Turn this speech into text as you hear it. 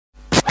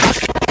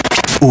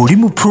Oli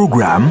mu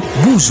program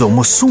Buuza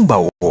Omusumba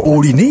wo.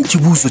 Olina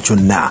ekibuuzo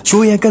kyonna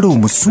ky'oyagala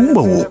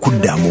omusumba wo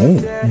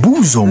okuddamu.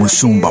 Buuza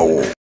Omusumba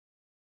wo.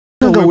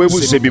 Nga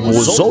weebuuza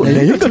ebibuuzo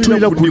naye nga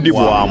tulina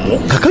kuddibwamu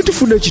kakati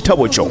funa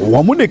ekitabo kyo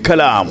wamu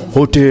n'ekkalaamu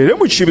oteere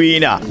mu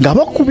kibiina nga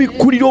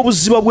bakubikkulira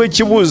obuziba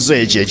bw'ekibuuzo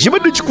ekyo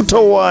ekibadde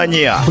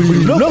kikutawaanya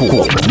buli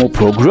lunaku mu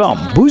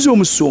puroguramu Buuza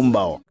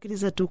Omusumba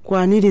wo.Kkiriza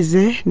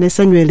tukwanirize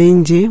n'essanyu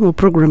eringi mu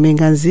puroguramu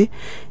enganzi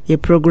ye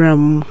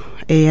puroguramu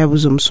eya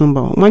Buuza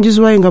Omusumba wo.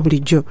 Omwanjuzi waayo nga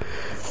bulijjo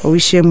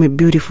OWESHIMWE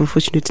Beautiful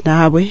Fortunate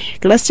Nahabwe.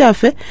 Kilasi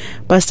kyaffe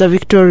Pastor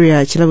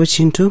Victoria Kirabo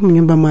Kintu mu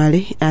nnyumba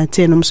mwali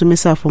ate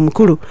n'omusomesa affe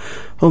omukulu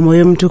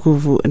Omwoyo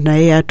Mutukuvu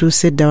naye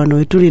atuuse dda wano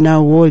we tuli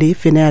naawe wooli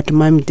ffenna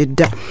yatumamidde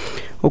dda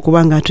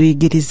okuba nga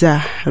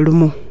atuyigiriza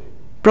lumu.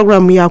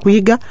 Puroguramu ya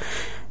kuyiga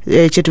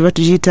kye tuba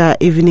tugiyita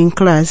evening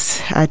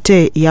class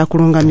ate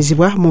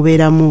yakulungamizibwa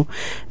mubeeramu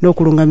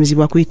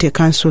n'okulungamizibwa kuyite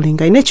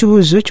counseling. Ayina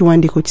ekibuuzo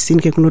kiwandiiko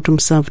kisindike ku notu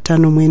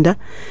 759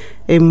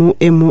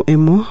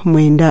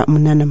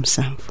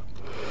 987.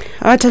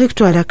 Abatali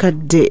kutwala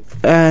kadde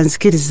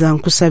nzikiriza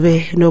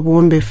nkusabe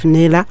n'obuwombeefu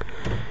neera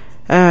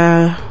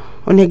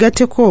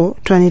onegatteko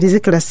twanirize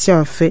kilasi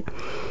kyaffe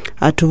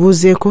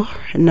atubuuzeeko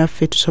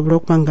naffe tusobole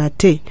okuba nga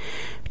ate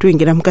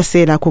tuyingira mu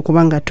kaseera ako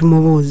okuba nga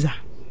tumubuuza.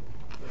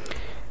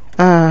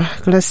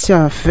 Kilasi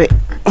kyaffe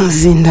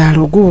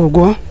zindaalo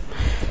guugwo.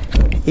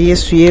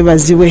 Yesu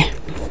yeebazibwe.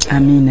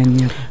 Amina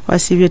nnyo.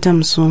 Wasiibye ta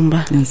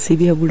Musumba?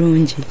 Nsiibye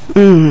bulungi.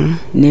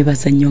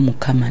 Neebaza nnyo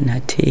Mukama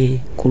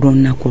nate ku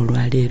lunaku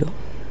olwaleero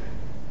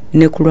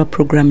ne ku lwa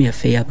puroguramu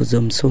yaffe ya Buuza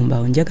Omusumba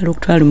wo. Njagala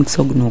okutwala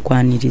omukisa guno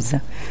okwaniriza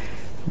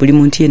buli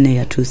muntu yenna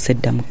yatuuse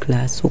dda mu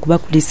kilasi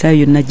okubakulisaayo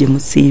yonna gye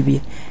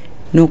musiibye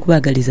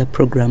n'okubagaliza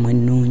puroguramu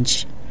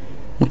ennungi.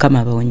 Mukama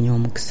abawe nnyo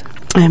omukisa.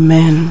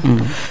 Amen.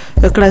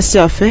 Kilasi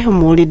kyaffe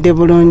omuwulidde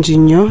bulungi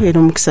nnyo era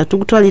omukisa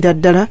tugutwalira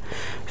ddala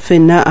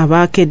ffenna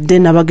abaakedde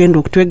n'abagenda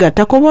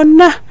okutwegattako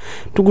bonna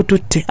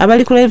tugututte.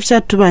 Abali ku live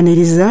chat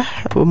tubaaniriza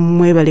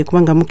mwebale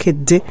kubanga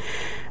mukedde.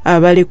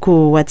 Abali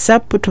ku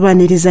WhatsApp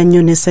tubaaniriza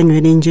nnyo n'essanyu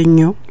eringi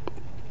ennyo.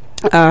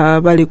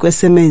 Abali ku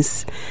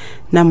SMS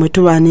namwe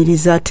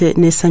tubaaniriza ate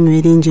n'essanyu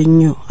eringi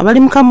ennyo. Abali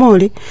mu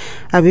Kamooli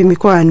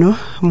ab'emikwano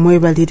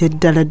mwebalire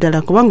ddala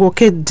ddala kubanga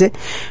okedde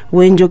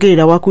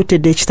wenjogerera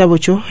wakuutedde ekitabo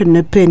kyo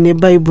ne pen ne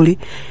Bayibuli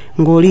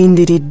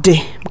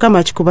ng'olindiridde. Mukama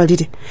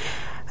akikubalire.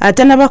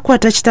 Ate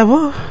n'abakwata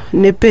kitabo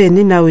ne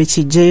pen nawe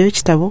ekijjeyo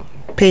ekitabo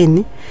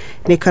pen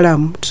ne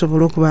kalamu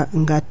tusobole okuba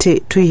nga ate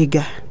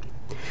tuyiga.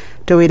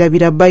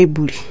 Towerabira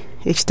Bayibuli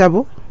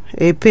ekitabo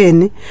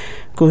pen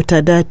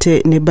kw'otadde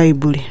ate ne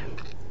Bayibuli.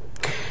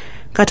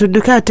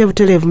 Katudduka ate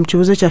butereevu mu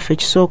kibuuzo kyaffe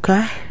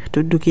ekisooka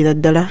tuddukira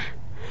ddala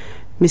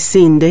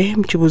misinde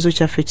mu kibuuzo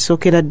kyaffe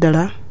ekisookera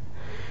ddala.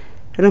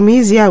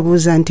 Omuyizi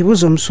abuuza nti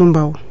Buuza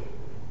Omusumba wo.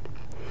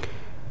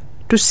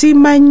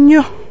 Tusiima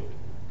nnyo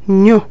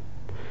nnyo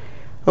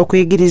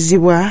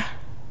okuyigirizibwa.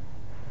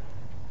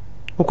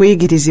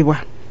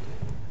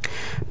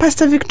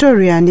 Pastor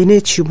Victoria ndina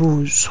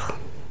ekibuuzo.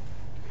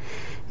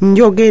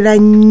 Njogera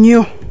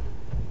nnyo.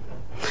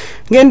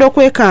 Ngenda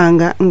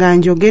okwekanga nga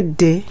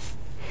njogedde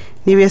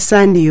nibye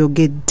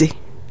sandiyogedde.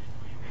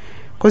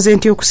 Koze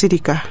ntya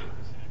okusirika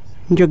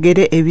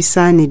njogere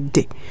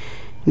ebisaanidde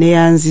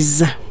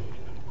neyanziza.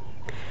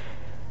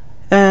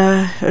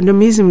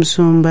 Omuyizi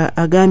Musumba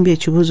agambye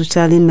ekibuuzo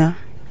kyalina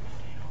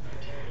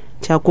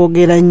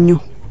kyakwogera nnyo.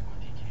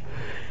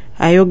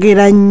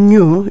 Ayogera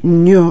nnyo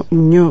nnyo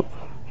nnyo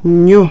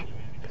nnyo.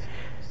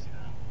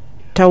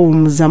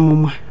 Tawumuza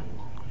mumwa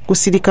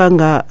kusirika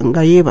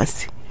nga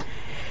yeebase.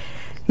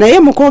 Naye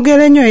mu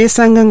kwogera nnyo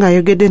yeesanga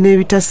ng'ayogedde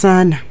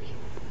n'ebitasaana.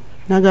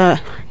 Naga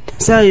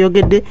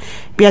saayogedde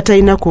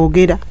byatalina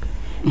kwogera.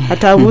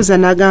 Ataabuuza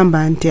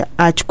n'agamba nti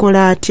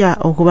akikola atya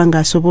okuba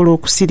ng'asobola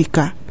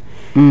okusirika.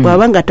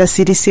 Bw'aba nga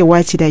tasirise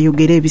waakiri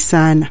ayogera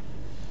ebisaana.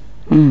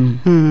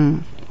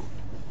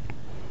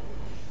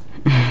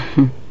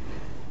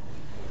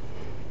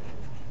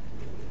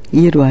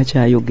 Ye lwaki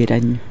ayogera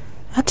nnyo?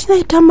 Ati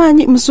naye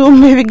tamanyi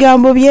Musumba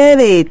ebigambo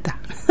byereeta.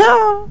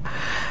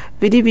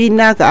 Biri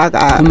binaka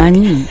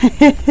amanyi.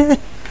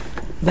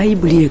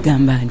 Bayibuli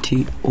egamba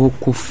nti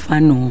okufa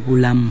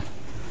n'obulamu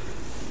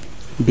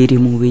biri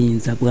mu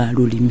buyinza bwa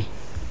lulimi.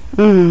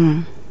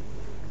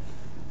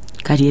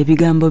 Kati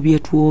ebigambo bye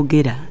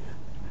twogera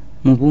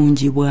mu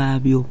bungi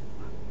bwabyo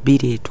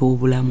bireeta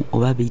obulamu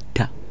oba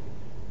bitta.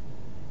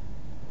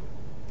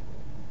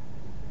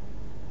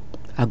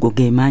 Ago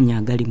ge maanyi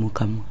agali mu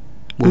kamwa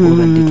bw'oba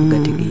obadde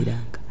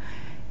tugategeeranga.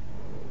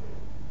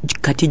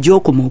 Kati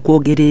gy'okoma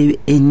okwogera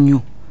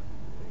ennyo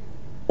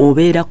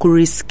obeera ku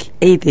risk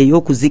either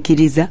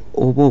ey'okuzikiriza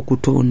oba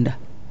okutonda.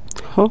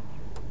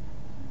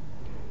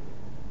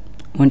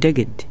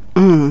 Ontegedde?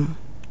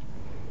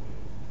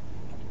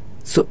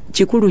 So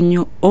kikulu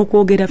nnyo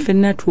okwogera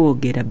ffenna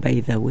twogera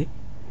by the way.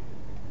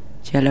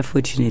 Kyala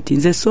Fortunate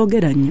nze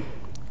soogera nnyo.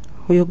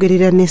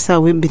 Oyogerera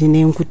n'essaawa ebbiri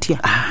n'enkutya.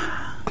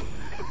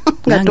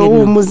 Nga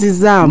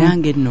towummuzizaamu.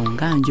 Nange nno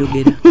nga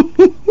njogera.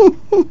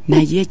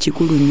 Naye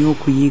kikulu nnyo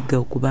okuyiga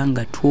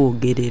okubanga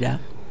twogerera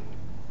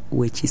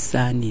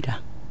wekisaanira.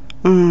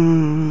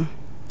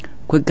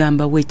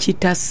 kwegamba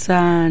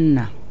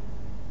wekitasaana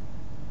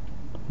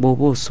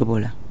bw'oba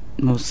osobola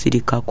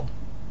n'osirikako.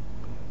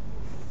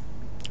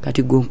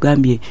 Kati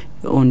gongambye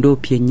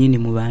ondoopye ennyini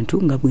mu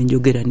bantu nga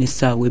bwenjogera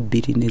n'essaawa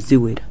 2 ne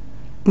ziwera.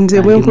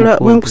 Nze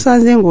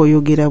bwenkusanze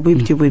ng'oyogera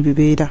bwebityo bwe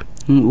bibeera.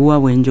 Wa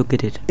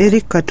bwenjogerera?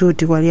 Eri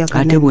katuuti wali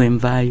akanene. Ate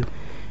bwenvaayo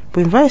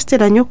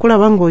sitera nnyo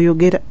okulaba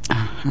ng'oyogera.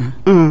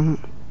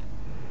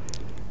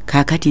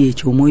 Kaakati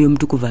ekyo Omwoyo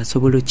Omutukuvu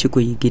asobola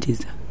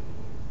okikuyigiriza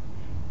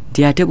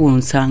nti ate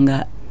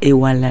bw'onsanga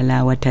ewalala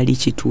awatali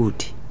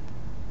kituuti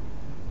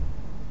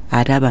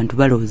ate abantu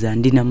balowooza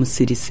ndi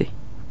namusirise.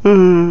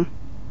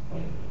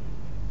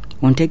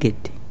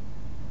 Ontegedde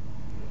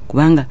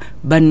kubanga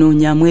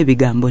banoonyaamu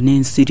ebigambo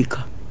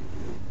n'ensirika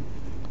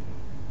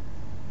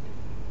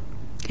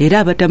era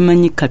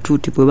abatamanyi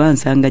katuuti bwe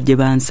bansanga gye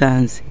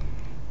bansanze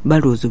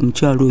balowooza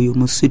omukyalo oyo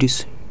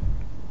musirise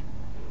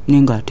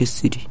nenga ate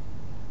siri.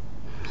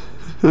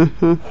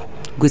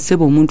 Gwe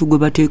ssebo omuntu gwe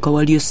bateeka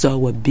wali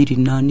essaawa 2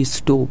 nani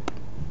stop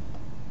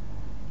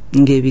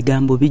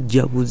ng'ebigambo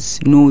bijja buzi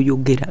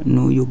n'oyogera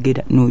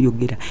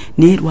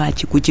naye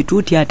lwaki ku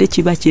kituuti ate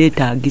kiba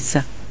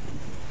kyetaagisa.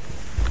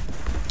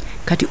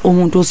 Kati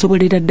omuntu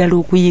osobolera ddala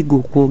okuyiga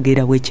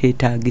okwogera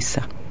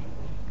wekyetaagisa,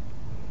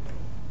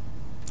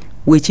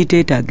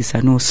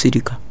 wekiteetaagisa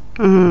n'osirika.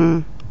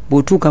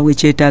 Bw'otuuka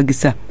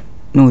wekyetaagisa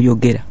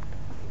n'oyogera,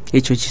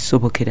 ekyo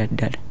kisobokera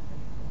ddala.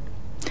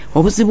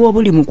 Obuzibu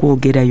obuli mu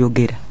kwogera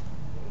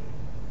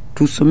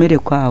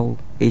tusomereko awo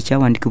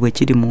ekyawandiikibwa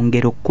ekiri mu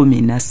ngero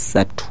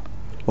 13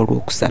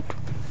 olwokusatu.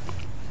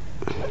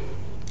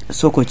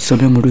 Sooka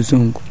okisome mu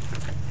Luzungu.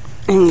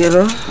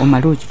 Engero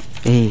Omalooki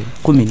 13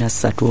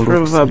 olwokusatu.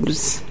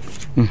 Proverbs.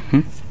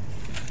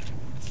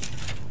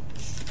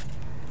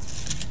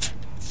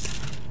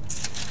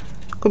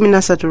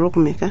 13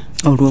 olwokumeka?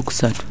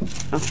 Olwokusatu.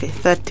 Okay,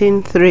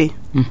 13:3.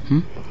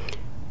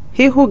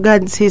 He who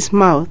guards his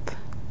mouth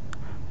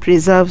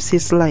preserves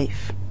his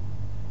life,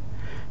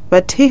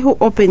 but he who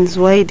opens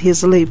wide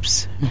his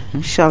lips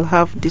shall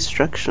have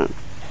destruction.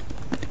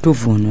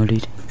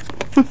 Tuvuunulire.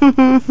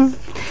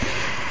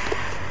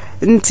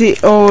 Nti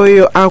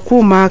oyo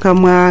akuuma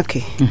akamwa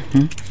ke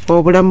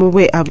obulamu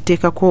bwe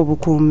abuteekako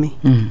obukuumi.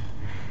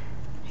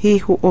 He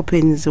who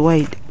opens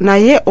wide.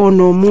 Naye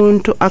ono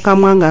omuntu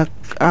akamwa nga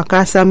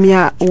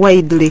akasamya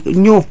widely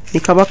nnyo ne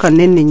kaba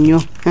kanene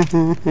nnyo.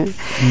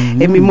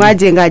 Emimwa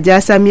gye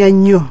ng'agyasamya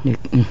nnyo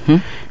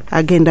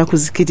agenda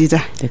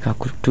kuzikirira. Teka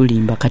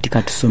kutulimba kati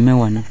katusome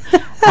wano.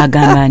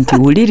 Agamba nti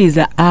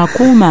wuliriza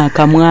akuuma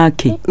akamwa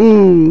ke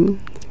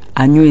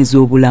anyweza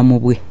obulamu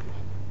bwe,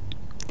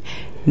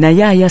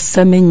 naye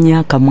ayassama ennyo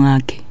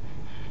akamwa ke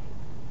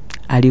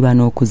aliba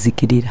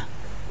n'okuzikirira.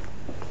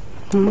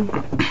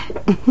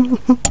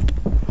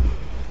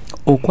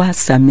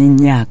 Okwasama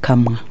ennyo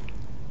akamwa,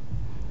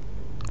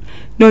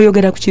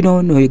 n'oyogera ku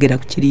kino n'oyogera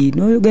ku kiri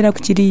n'oyogera ku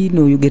kiri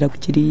n'oyogera ku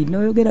kiri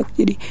n'oyogera ku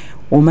kiri,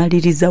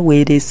 omaliriza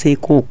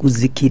weereeseeko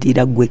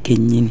okuzikirira gwe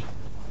kennyini.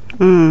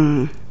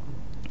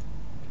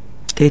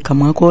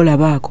 Kekamwa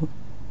koolabaako.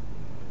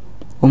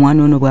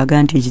 Omwana ono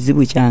bw'aga nti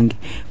ekizibu kyange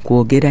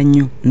kwogera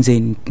nnyo, nze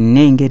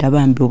nnengera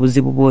bambi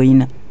obuzibu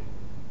bw'olina.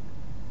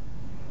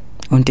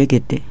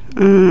 Ontegedde?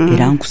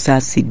 Era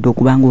nkusaasidde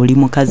okubanga oli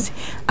mukazi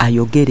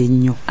ayogere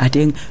nnyo,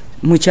 ate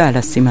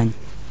mukyala simanyi.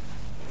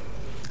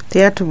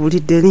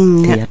 Teyatubulidde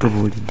linnya.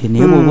 Teyatubulidde,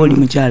 naye bw'oba oli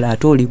mukyala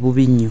ate oli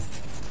bubi nnyo.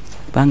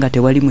 Kubanga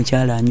tewali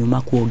mukyala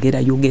anyuma kwogera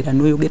yogera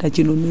n'oyogera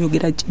kino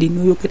n'oyogera kiri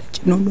n'oyogera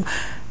kino.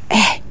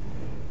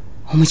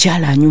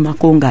 Omukyala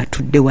anyumako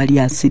ng'atudde wali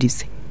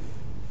asirise.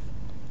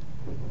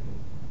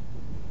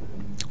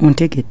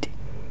 Ontegedde?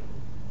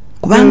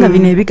 Kubanga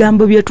bino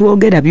ebigambo bye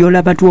twogera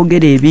byolaba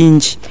twogera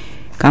ebingi.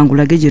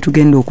 Kangulage gye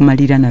tugenda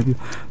okumalira nabyo.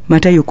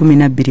 Matayo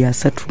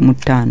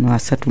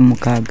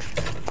 12:35-36.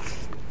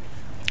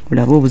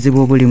 Olaba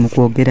obuzibu obuli mu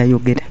kwogera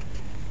yogera.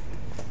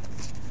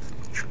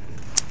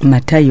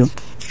 Matayo,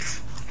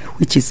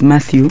 which is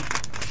Matthew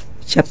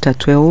chapter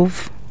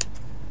 12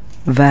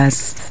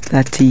 verse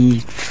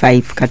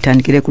 35,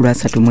 katandikire ku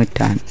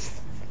 35.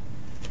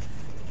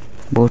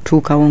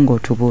 Bw'otuukawo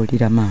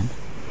ng'otubuulira maama.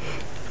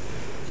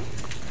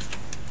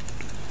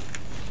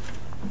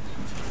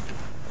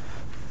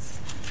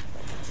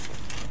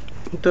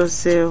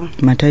 Ntoseo.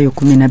 Matayo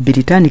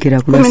 12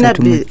 tandikira ku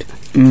 35.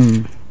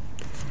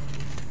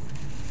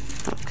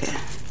 Okay.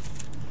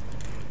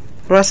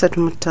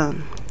 35.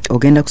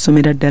 Ogenda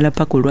kusomera ddala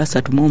paka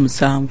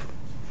 37.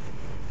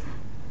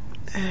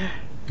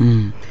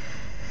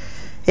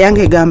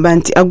 Yange gamba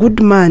nti a good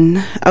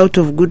man out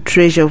of good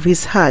treasure of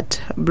his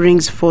heart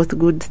brings forth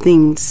good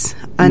things,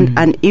 and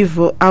an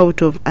evil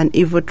out of an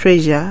evil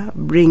treasure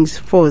brings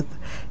forth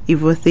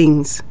evil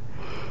things.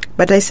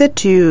 But I said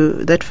to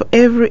you that for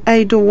every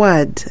idle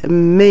word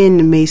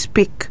men may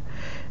speak,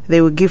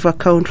 they will give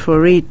account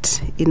for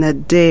it in a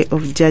day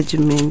of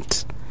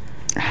judgment.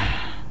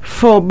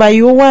 For by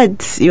your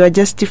words you are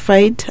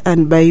justified,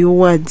 and by your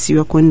words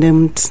you are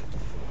condemned.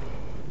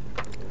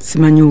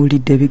 Simanyi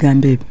ulidde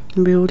ebigambo ebyo.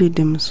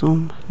 Mbiwulidde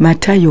Musumba.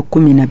 Matayo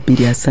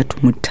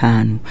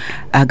 12:35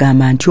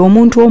 agamba nti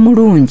omuntu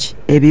omulungi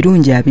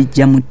ebirungi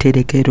abijja mu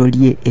tterekero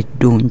lye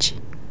eddungi,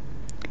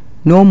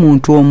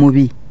 n'omuntu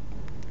omubi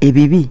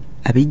ebibi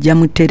abijja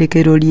mu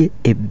tterekero lye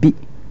ebbi.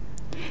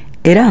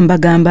 Era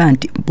mbagamba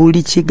nti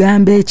buli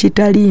kigambo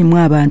ekitaliimu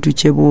abantu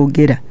kye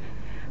boogera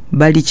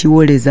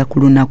balikiwoleza ku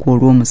lunaku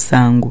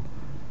olw'omusango,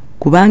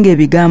 kubanga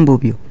ebigambo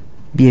byo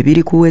bye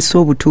biri kuweesa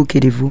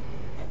obutuukirivu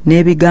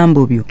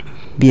n'ebigambo byo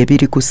bye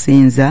biri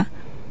kusinza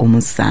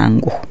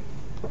omusango.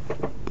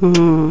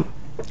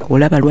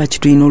 Olaba lwaki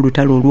tulina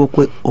olutalo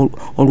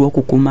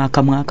olw'okukuuma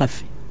akamwa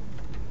akafe?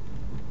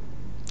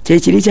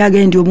 Kyekiri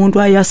kyagenda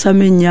omuntu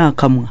ayasama ennyo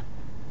akamwa,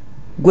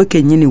 gwe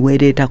kennyini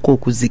weereetako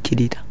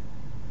okuzikirira,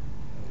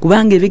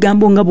 kubanga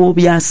ebigambo nga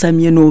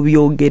bw'obyasamye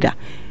n'obyogera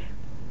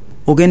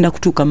ogenda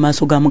kutuuka mu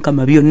maaso ga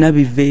Mukama byonna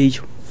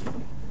biveeyo,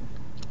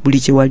 buli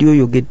kye wali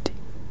oyogedde.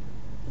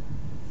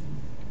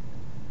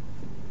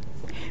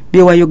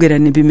 Bye wayogera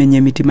ne bimenya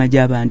emitima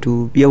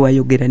gy'abantu, bye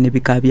wayogera ne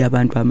bikaabya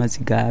abantu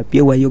amaziga,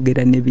 bye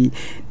wayogera ne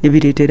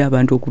bireetera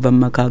abantu okuva mu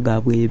maka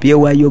gaabwe, bye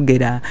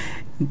wayogera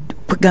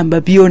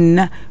kugamba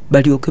byonna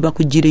balyoke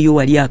bakugireyo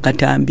wali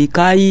akatambi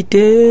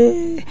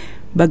kayite,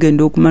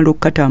 bagenda okumala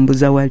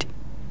okukatambuza wali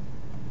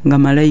nga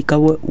malayika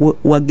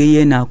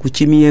wageyeena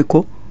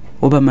akukimyeko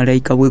oba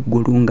malayika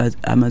w'eggulu nga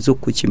amaze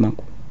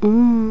okukimako.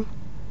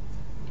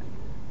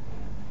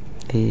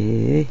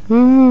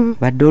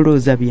 Badde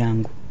olowooza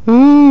byangu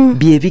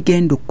bye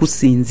bigenda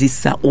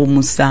okusinzisa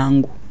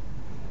omusango.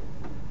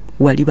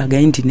 Wali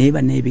bagaye nti naye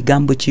bana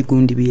ebigambo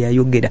kigundi bye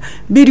yayogera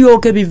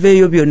biryoke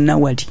biveeyo byonna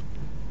wali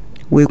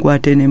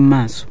weekwate ne mu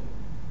maaso.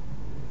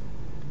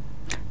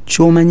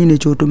 Ky'omanyi ne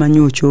ky'otomanyi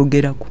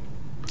okyogerako,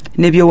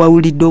 ne bye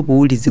wawulidde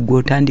obuwulizi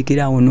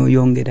gw'otandikirawo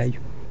n'oyongerayo.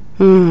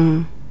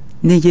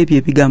 Naye ebyo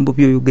ebigambo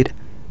by'oyogera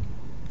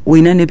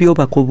olina ne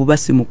byobaka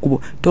obubasi mu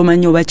kkubo,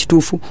 tomanyi oba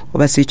kituufu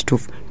oba si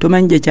kituufu,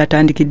 tomanyi gye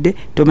kyatandikidde,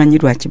 tomanyi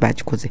lwaki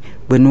bakikoze.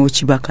 Bwe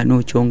n'okibaka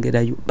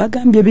n'okyongerayo,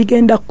 bagambye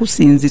bigenda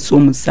kusinzisa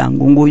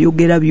omusango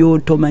ng'oyogera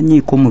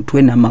by'otomanyiiko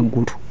mutwe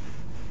n'amagulu.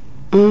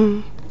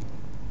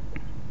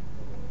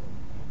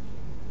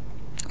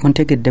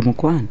 Ontegedde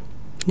mukwano?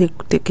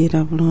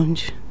 Ndikutegeera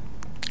bulungi.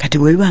 Kati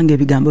bwe bibanga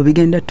ebigambo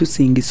bigenda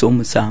tusingisa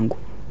omusango,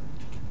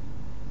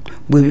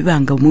 bwe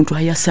bibanga omuntu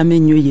ayasama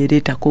ennyo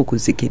yeereetako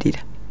okuzikirira,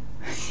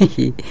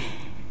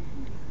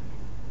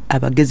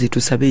 abagezi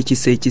tusabe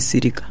ekisa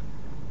ekisirika,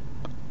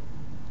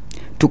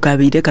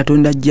 tukabiire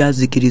Katonda ajja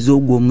azikiriza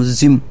ogwo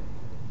omuzimu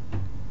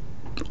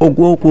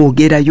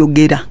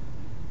ogw'okwogerayogera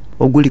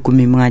oguli ku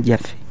mimwa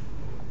gyaffe.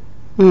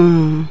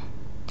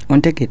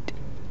 Ontegedde?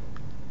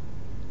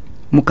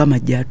 Mukama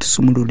ajja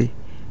atusumulule,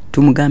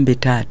 tumugambe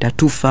taata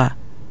tufa,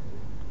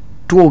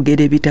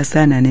 twogera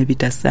ebitasaana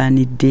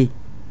n'ebitasaanidde,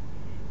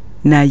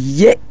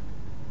 naye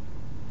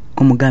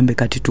omugambe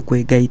kati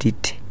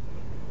tukwegayiridde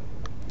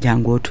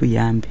jangu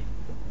otuyambe,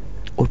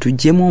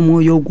 otuggyemu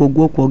omwoyo ogwo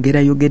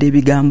ogw'okwogerayogera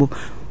ebigambo.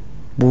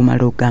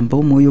 Bw'omala ogamba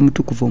omwoyo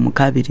omutukuvu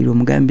omukabirira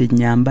omugambe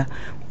nyamba,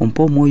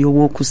 ompa omwoyo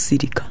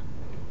w'okusirika.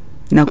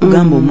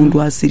 Nakugamba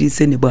omuntu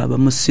asirise ne bw'aba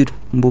musiru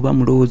mbuba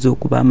mulowooza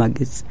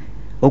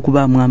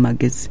okubaamu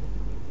amagezi.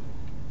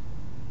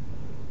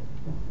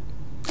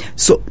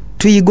 So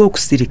tuyiga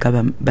okusirika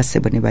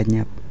basebo ne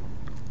banyabo.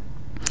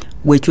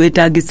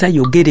 Wekyetagisa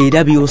yogera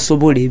era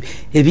by'osobola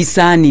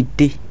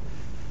ebisaanidde.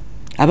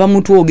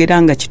 Abamu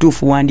twogera nga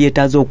kituufu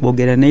wandyetaaze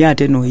okwogera naye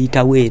ate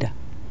n'oyita weera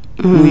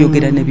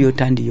n'oyogera ne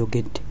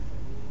by'otandiyogedde.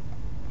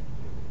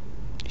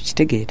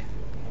 Kitegeera?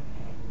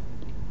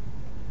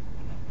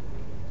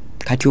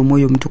 Kati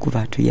omwoyo omutukuvu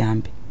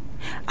atuyambe,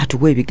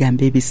 atuwe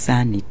ebigambo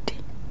ebisaanidde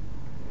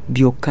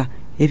byokka,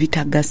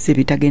 ebitagase,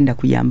 ebitagenda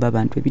kuyamba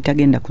abantu,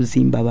 ebitagenda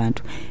kuzimba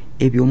abantu,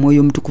 ebyo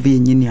omwoyo omutukuvu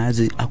yennyini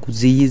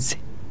akuziyize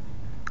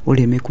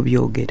oleme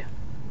kubyogera.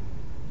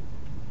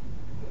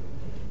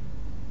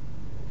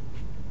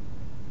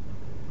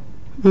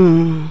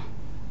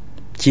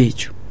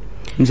 Kyekyo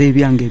nze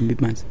ebyange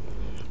mbimaze.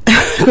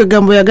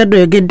 Kwegambo yagadde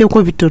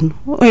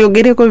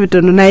oyogereko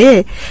bitono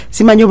naye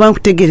simanyi oba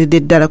nkutegeredde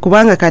ddala,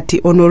 kubanga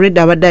kati ono already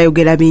abadde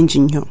ayogera bingi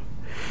nnyo,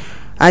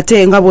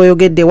 ate nga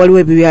bw'oyogedde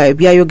waliwo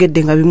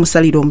byayogedde nga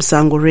bimusalira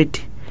omusango already.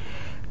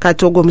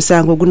 Kati ogwo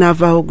omusango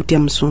gunaavaawo gutya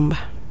Musumba?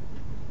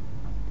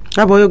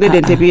 Aba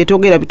oyogedde nti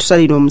byetogera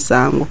bitusalira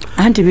omusango,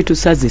 anti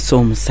bitusazisa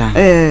omusango.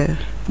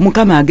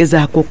 Mukama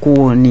agezaako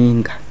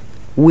kuwoninga,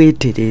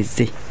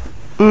 weetereze.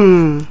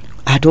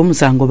 Ate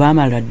omusango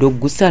baamala dde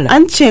ogusala,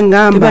 anti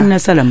kyengamba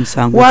tebannasala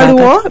musango.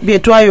 Waliwo bye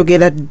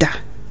twayogera dda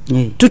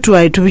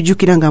tutwaye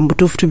tubijjukira nga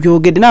mbutuufu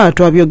tubyogedde, nawe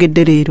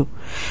twabyogedde leero.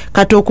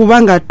 Kati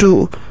okuba nga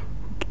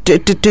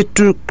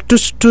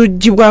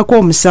tugibwako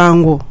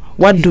omusango,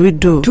 what do we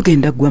do?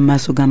 Tugenda gwa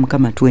maaso ga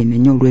Mukama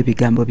twenenye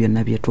olw'ebigambo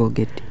byonna bye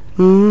twogedde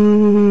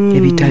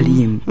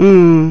ebitaliimu,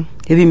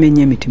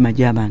 ebimenya emitima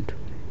gy'abantu,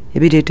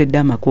 ebireetedde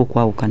amaka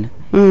okwawukana,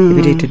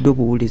 ebireetedde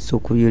obuwulizi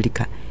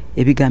okuyulika,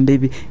 ebigambo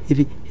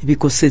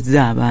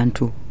ebikosezza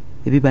abantu,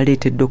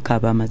 ebibaleetedde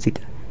okukaaba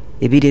amaziga,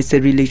 ebirese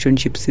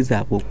relationships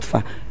zaabwe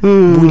okufa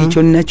buli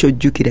kyonna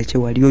kyojjukira kye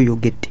wali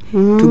oyogedde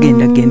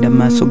tugenda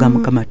maaso ga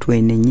Mukama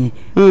twenenye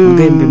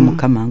mugembe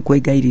Mukama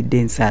nkwegayiridde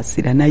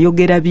ensaasira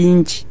nayogera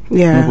bingi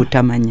mu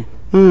butamanya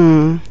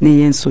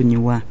naye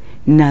ensonyiwa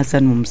naasa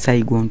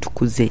n'omusayi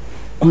gw'ontukuze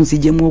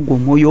onzijemu ogwo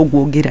omwoyo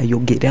ogwogera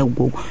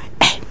ogwo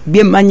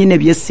byemmanyi ne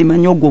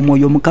byesimanyi ogwo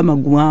omwoyo Mukama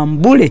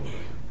gwambule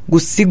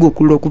gusigo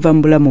kulo okuva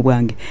mu bulamu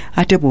bwange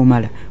ate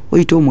bw'omala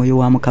oyita omwoyo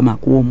wa Mukama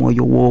akuwa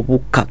omwoyo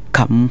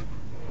w'obukakkamu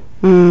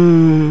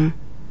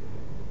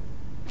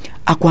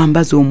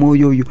akwambaza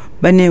omwoyo oyo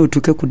bane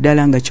otuke ku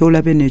ddala nga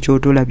kyolabe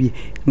n'ekyotolabye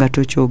nga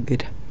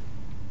tokyogera.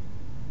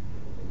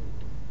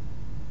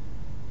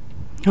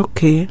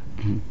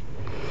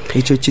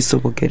 Ekyo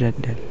kisobokera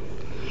ddala.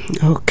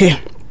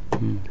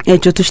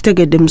 Ekyo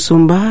tukitegedde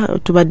Musumba,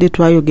 tubadde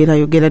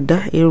twayogera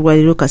dda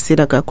olwaliro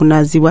kaseera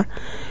kakunaazibwa.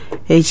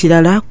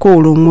 Ekirala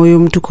koolo omwoyo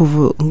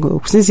omutukuvu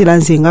okusinziira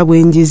nze nga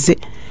bwenjize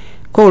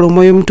koolo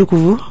omwoyo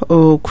omutukuvu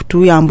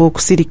okutuyamba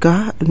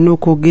okusirika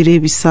n'okwogera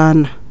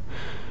ebisaana.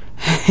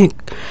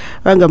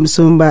 Wanga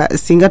Musumba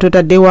singa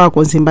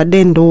totaddewaako nze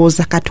mbadde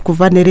ndowooza kati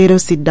kuva ne leero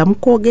siddamu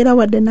kwogera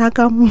wadde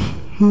n'akamu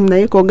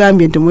naye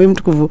kogambye nti omwoyo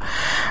omutukuvu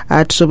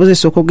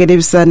tusobozesa okwogera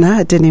ebisaana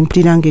ate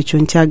nempulira ng'ekyo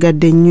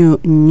nkyagadde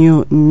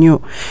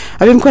nnyo.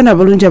 Ab'emikwano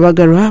abalungi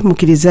abagalwa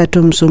mukkiriza ate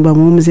Omusumba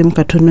muwumuzemu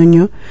katono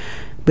nnyo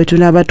bwe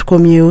tunaaba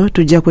tukomyewo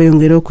tujja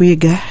kweyongera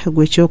okuyiga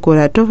gwe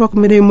kyokola tova ku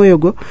mirimu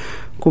eyo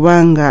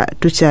kubanga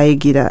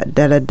tukyayigira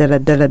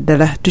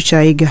ddala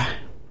tukyayiga.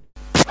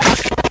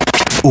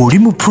 Oli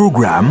mu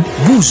program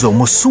Buuza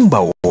Omusumba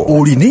wo.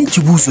 Olina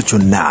ekibuuzo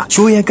kyonna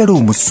ky'oyagala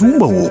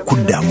Omusumba wo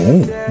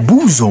okuddamu?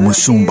 Buuza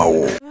Omusumba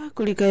wo.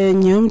 Kulikayo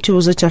nnyo mu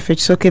kibuuzo kyaffe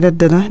kisookera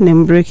ddala ne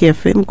mu break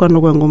yaffe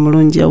mukwano gwange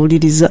omulungi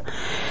awuliriza.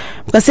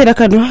 Mu kaseera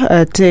kano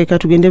ate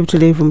katugende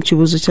butuleevu mu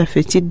kibuuzo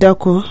kyaffe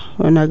kiddako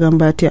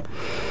onagamba atya.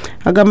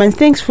 Agamba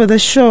thanks for the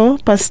show,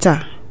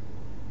 Pastor.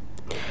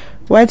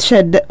 What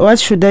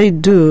should I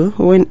do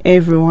when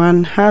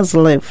everyone has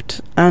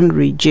left and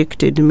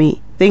rejected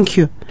me? Thank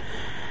you.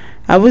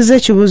 Abuze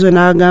ekibuuzo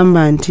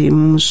n'agamba nti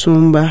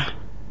Musumba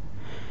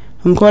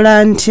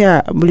nkola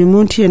ntya buli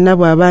muntu yenna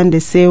bw'aba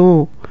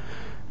ndeseewo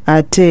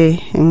ate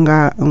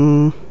nga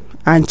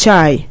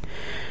ankyaye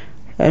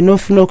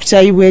n'ofuna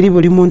okukyayibwa eri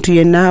buli muntu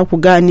yenna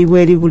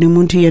okugaanibwa eri buli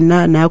muntu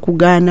yenna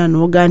n'akugaana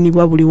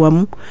n'ogaanibwa buli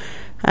wamu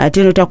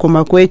ate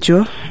n'otakoma ku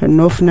ekyo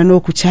n'ofuna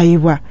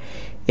n'okukyayibwa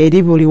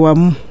eri buli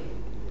wamu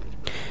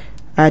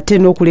ate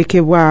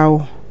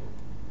n'okulekebwawo.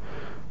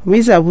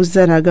 Omuyizi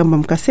abuuza n'agamba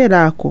mu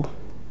kaseera ako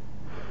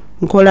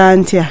nkola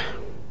ntya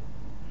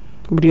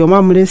buli omu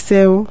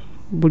amuleseewo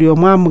buli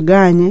omu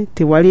amugaanye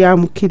tewali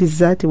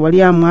amukkiriza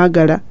tewali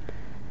amwagala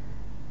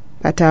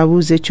ate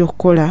abuuza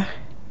ekyokukola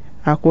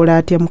akola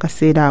atya mu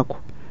kaseera ako.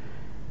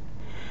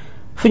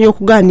 Funye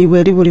okugaanibwa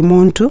eri buli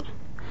muntu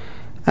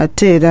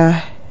ate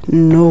era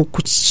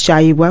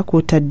n'okukyayibwa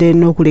kwotadde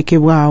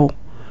n'okulekebwawo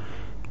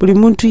buli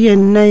muntu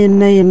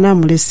yenna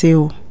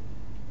amuleseewo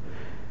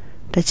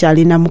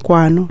takyalina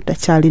mukwano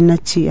takyalina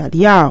ki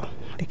ali awo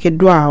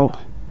lekeddwawo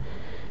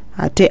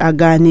ate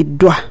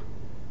agaaniddwa.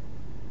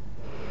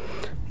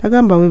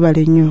 Nagamba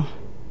webale nnyo.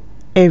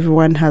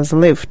 Everyone has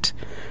left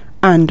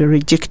and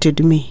rejected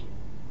me.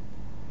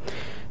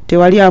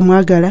 Tewali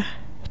amwagala,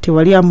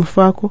 tewali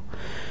amufaako,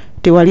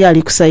 tewali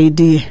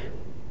alikusaidiye.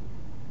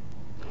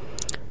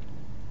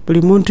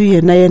 Buli muntu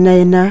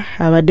yenna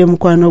abadde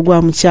mukwano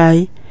gwa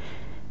mukyayi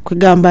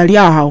kwegamba ali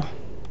awo.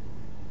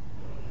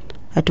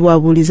 Ati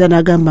wabuuliza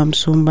n'agamba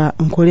Musumba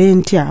nkole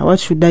ntya? What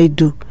should I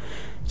do?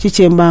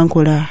 Kikyemba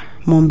nkola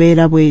mu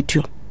mbeera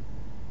bwetyo.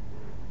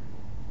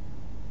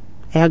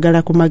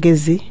 Ayagala ku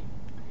magezi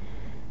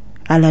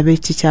alabe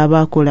ki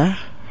kyaba akola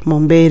mu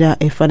mbeera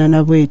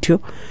efaanana bwetyo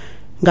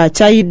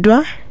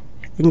ng'akyayiddwa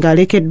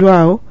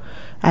ng'alekeddwawo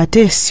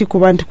ate si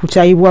kuba nti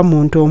kukyayibwa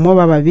muntu omu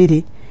oba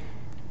babiri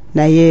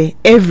naye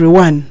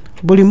everyone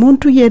buli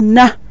muntu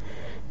yenna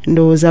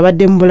ndowooza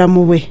abadde mu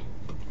bulamu bwe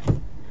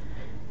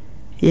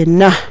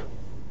yenna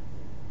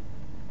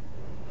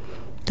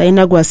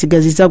talina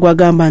gwasigaziza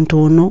gwagamba nti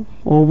ono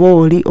oba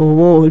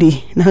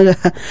oli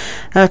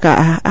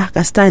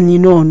kasitaani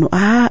noono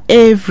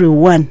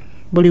everyone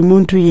buli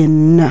muntu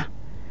yenna.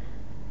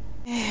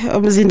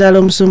 Omuzindaalo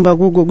Omusumba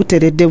gugwo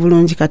guteredde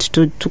bulungi kati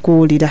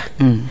tukuwulira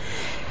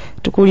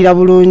tukuwulira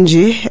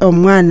bulungi.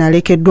 Omwana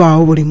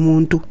alekeddwawo buli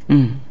muntu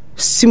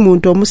si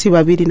muntu omu si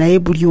babiri naye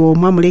buli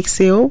omu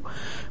amulekiseewo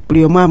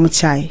buli omu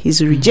amukyaye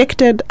is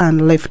rejected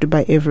and left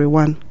by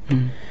everyone.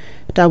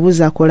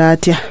 Tabuuza akola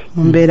atya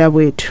mu mbeera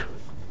bwetyo.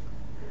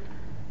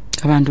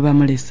 Abantu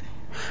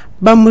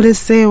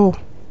bamuleseewo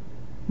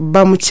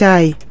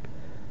bamukyaye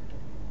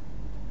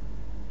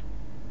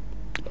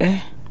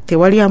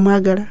tewali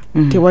amwagala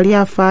tewali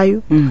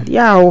afaayo ali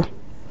awo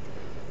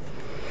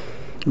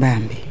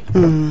bambi.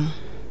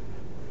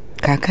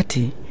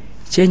 Kakati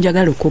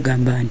kyenjagala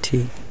okugamba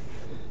nti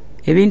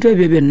ebintu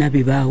ebyo byonna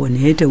bibaawo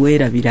naye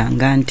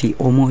teweerabiranga nti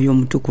omwoyo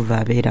omutukuvu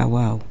abeerawo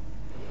awo.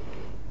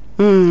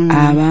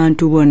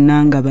 Abantu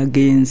bonna nga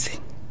bagenzi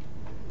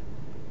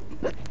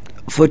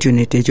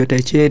fortunate ekyo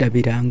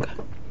tekyerabiranga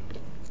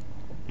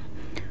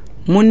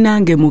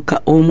munnange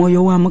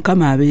omwoyo wa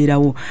Mukama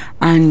abeerawo,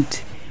 and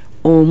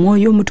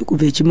omwoyo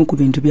omutukuvu ekimu ku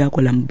bintu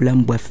byakola mu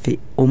bulamu bwaffe,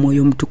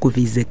 omwoyo omutukuvu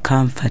is a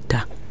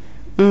comforter.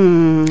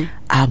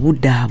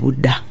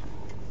 Abudda.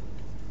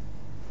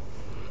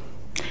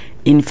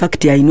 In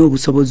fact alina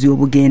obusobozi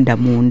obugenda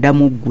munda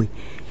mu ggwe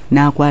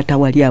n'akwata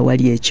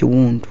wali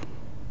ekiwundu.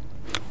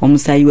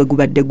 Omusaayi we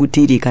gubadde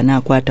gutiirika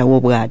n'akwatawo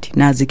bw'ati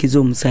n'azikiza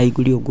omusaayi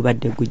guli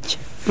ogubadde gujja.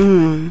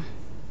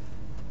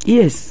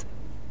 Yes.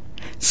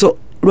 So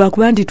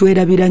lwakuba nti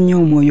twerabira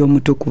nnyo omwoyo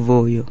omutukuvu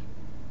oyo.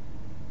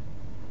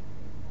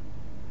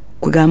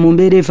 Kugamba mu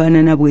mbeera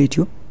efaanana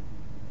bw'etyo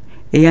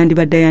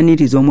eyandibadde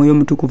ayaniriza omwoyo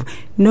omutukuvu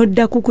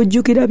nodda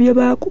kukujjukira bye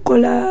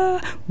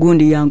baakukola.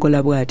 Gundi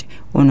yankola bw'ati,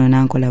 ono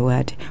nankola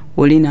bw'ati,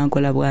 oli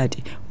nankola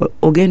bw'ati.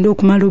 Ogenda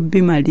okumala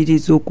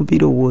obimaliriza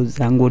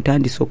okubirowooza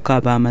ng'otandise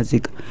okukaaba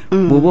amaziga.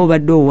 Bw'oba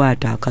obadde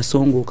owaata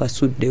akasongo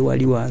okasudde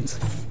wali wansi.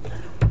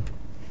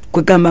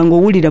 Kwegamba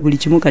ng'owulira buli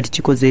kimu kati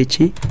kikoze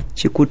eki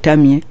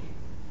kikutamye,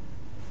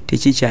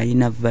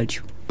 tekikyalina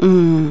value.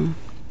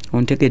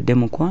 Ontegedde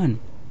mukwano.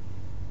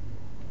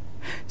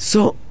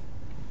 So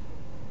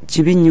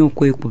kibi nnyo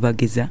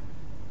okwekubagiza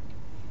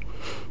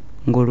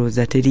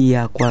ng'olowooza teri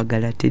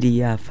yakwagala, teri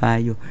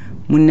yafaayo.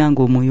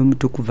 Munnange omwoyo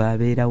omutukuvu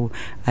abeerawo.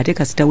 Ate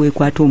kasita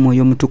weekwata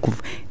omwoyo omutukuvu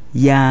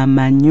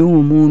yamanyi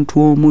omuntu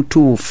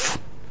omutuufu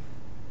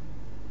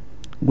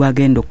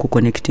gwagenda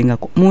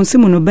okuconnectingako. Mu nsi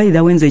muno by the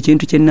way nze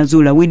ekintu kye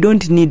nazuula, we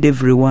don't need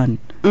everyone.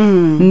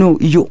 No,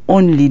 you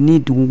only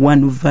need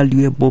one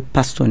valuable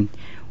person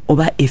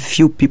oba a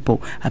few people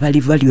abali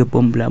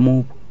valuable mu bulamu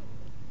obwo.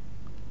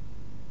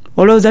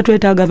 Olowooza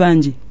twetaaga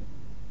bangi?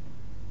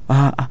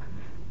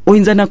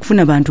 Oyinza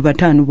nakufuna bantu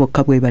 5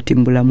 bokka bwe bati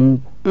mu bulamu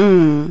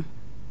obwo.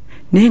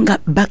 Naye nga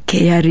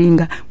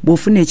bakeyaringa,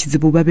 bw'ofuna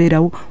ekizibu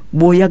babeerawo,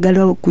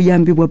 bw'oyagala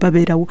okuyambibwa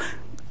babeerawo.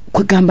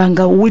 Kwegamba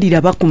nga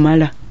owulira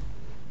bakumala.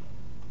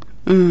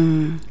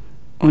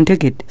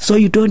 Ontegedde? So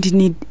you don't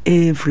need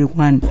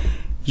everyone.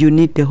 You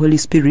need the Holy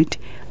Spirit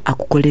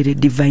akukolere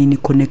divine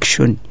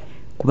connection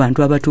ku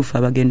bantu abatuufu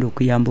abagenda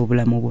okuyamba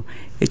obulamu bwo.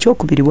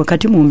 Ekyokubiri,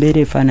 wakati mu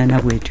mbeera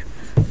efaanana bw'etyo,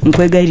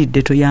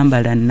 nkwegayiridde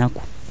toyambala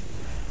nnaku.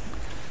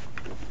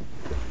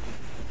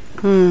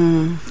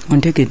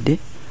 Ontegedde?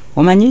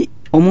 Omanyi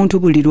omuntu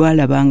buli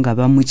lwalaba nga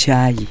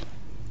bamukyayi,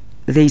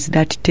 there is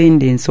that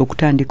tendency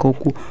okutandika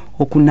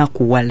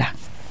okunakuwala.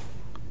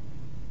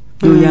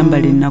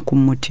 Noyambala ennaku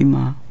mu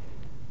mutima,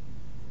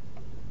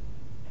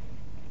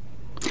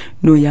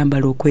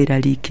 noyambala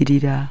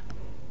okweraliikirira,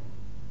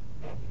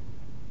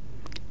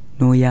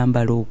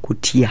 noyambala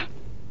okutya.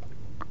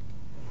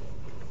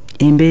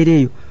 Embeera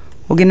eyo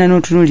ogenda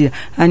n'otunuulira,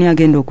 ani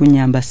agenda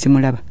okunyamba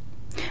simulaba,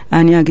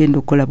 ani agenda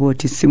okukola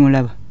bwoti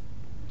simulaba.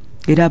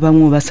 Era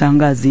abamu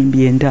basanga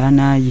azimbye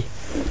entaana ye.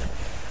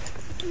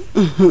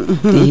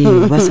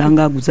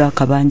 Basanga aguza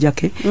akabanja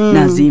ke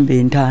n'azimba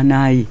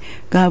entaana ye.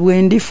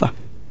 Gaabwe ndifa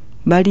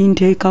bali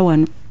nteeka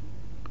wano.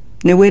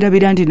 Ne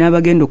weerabira nti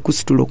n'abagenda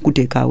okusitula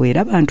okuteeka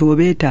aweera abantu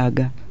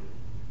obeetaaga.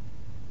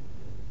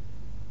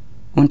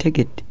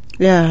 Ontegedde?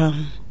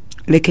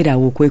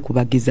 Lekerawo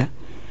okwekubagiza.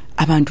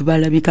 Abantu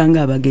balabika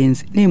nga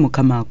abagenzi, naye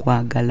Mukama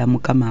akwagala,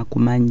 Mukama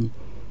akumanyi.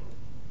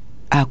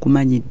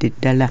 Akumanyidde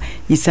ddala.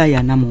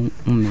 Isaaya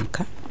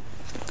 4:9.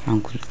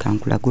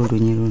 Kankulaga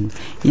olunyi luno.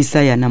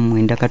 Isaaya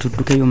 4:9.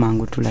 Katuddukeyo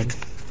mangu tulabe.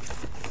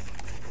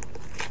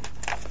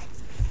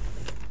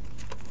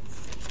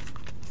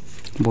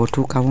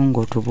 Bw'otuukawo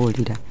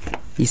ng'otubuulira.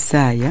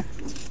 Isaaya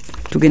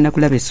tugenda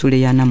kulaba essula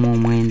ya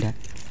 4:9.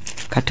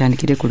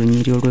 Katandikire ku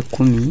lunyiri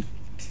olw'ekkumi.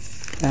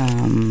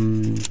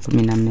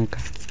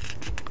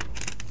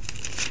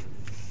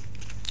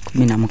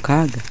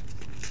 16.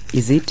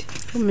 Is it?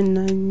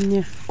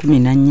 14.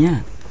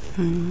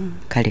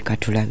 Kale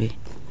katulabe.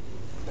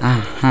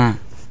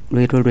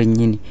 Lwero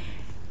lwennyini.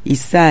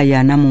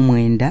 Isaaya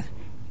 4:9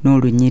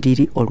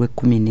 n'olunyiriri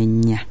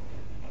olw'ekkumi.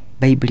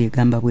 Bayibuli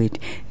egamba bweti,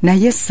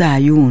 naye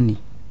Sayuuni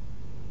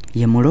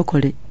ye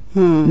mulokole,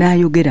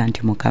 n'ayogera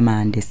nti Mukama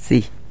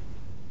andese,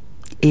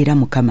 era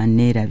Mukama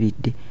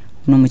neerabidde.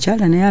 Ono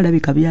omukyala naye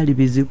alabika byali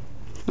bizibu.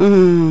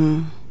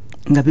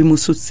 Nga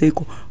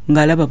bimususseeko,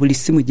 ng'alaba buli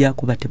simu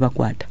gy'akuba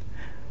tebakwata.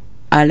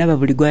 Alaba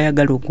buli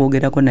gwayagala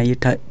okwogerako naye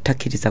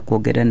takkiriza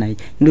kwogera naye.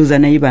 Ndowooza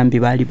naye bambi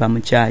baali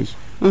bamukyayi.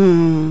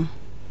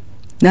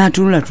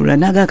 N'atulula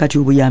naga kati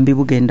obuyambi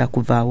bugenda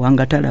kuvaawo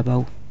nga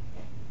talabawo.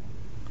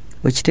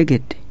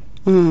 Okitegedde?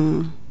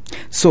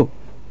 So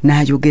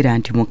n'ayogera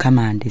nti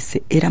Mukama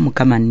andese era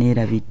Mukama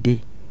neerabidde.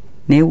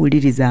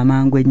 Neewuliriza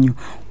amangu ennyo.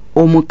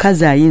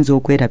 Omukazi ayinza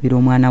okwerabira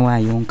omwana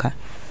waayonka?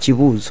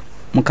 Kibuuzo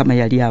Mukama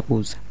yali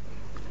abuuza.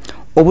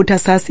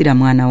 Obutasaasira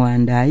mwana wa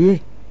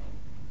ndaaye?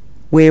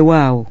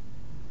 Weewaawo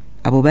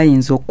abo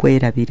bayinza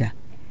okwerabira,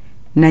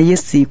 naye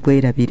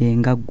siikwerabire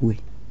nga ggwe.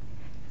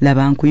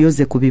 Laba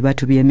nkuyoze ku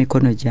bibatu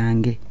by'emikono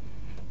gyange,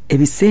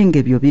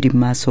 ebisenge byo biri mu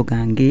maaso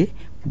gange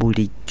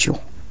bulijjo.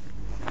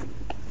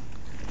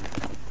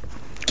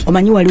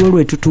 Omanyi waliwo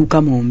lwe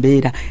tutuuka mu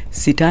mbeera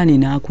Sitaani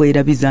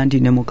n'akwerabiza nti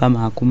ne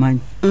Mukama akumanyi.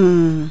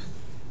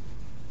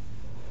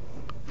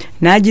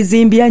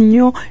 nagizimbya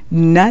nnyo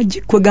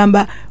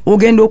nagikwegamba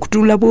ogenda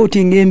okutunula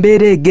bwoti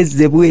ng'embeera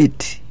egezze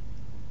bweti.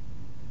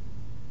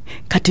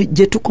 Kati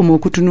gye tukoma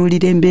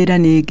okutunuulira embeera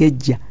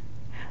n'egejja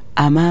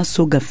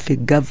amaaso gaffe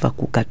gava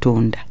ku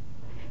Katonda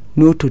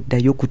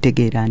n'otoddayo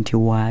kutegeera nti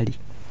waali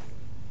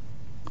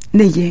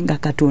naye nga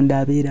Katonda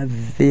abeera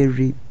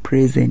very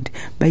present.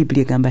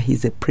 Bayibuli egamba he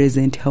is a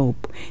present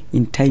help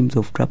in times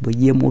of trouble.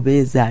 Ye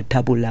mubeeza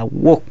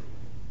atabulawo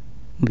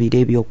mu biro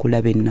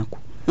ebyokulaba ennaku.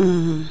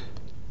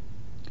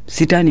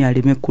 Sitaani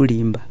aleme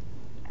kulimba,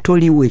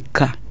 toli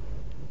wekka.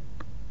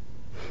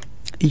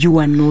 You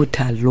are not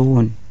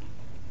alone.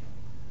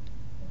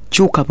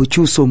 Kyuka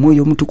bukyusa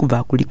omwoyo omutukuvu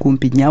akuli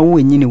kumpi nyawo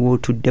wennyini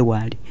wootudde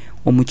waali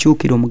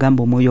omukyukira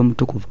omugamba omwoyo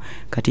omutukuvu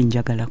kati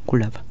njagala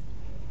kulaba.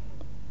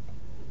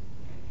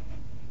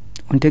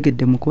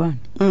 Ontegedde mukwano?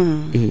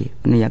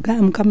 Ono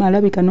yagamba Mukama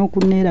alabika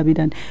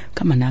n'okuneerabira.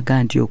 Mukama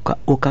n'agamba nti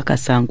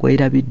okakasa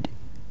nkwerabidde.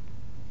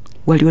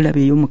 Wali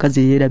olabeeyo omukazi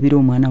yeerabira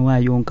omwana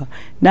waayonka.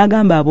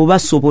 N'agamba abo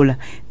basobola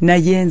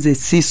naye nze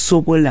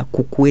sisobola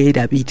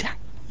kukwerabira.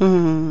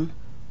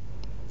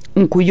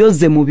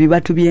 Nkuyoze mu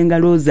bibatu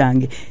by'engalo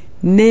zange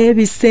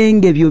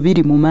n'ebisenge byo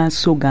biri mu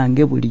maaso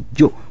gange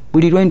bulijjo.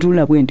 Buli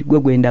lwentunula bwenti gwe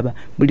gwendaba,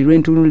 buli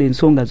lwentunula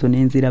ensonga zo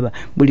nenziraba,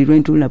 buli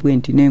lwentunula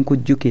bwenti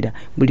nenkujjukira,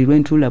 buli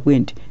lwentunula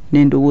bwenti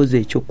nendowooza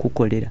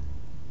ekyokukolera.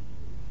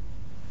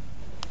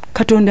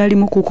 Katonda ali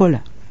mu kukola,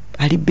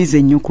 ali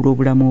bize nnyo ku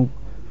lw'obulamu obwo.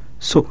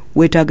 So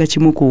weetaaga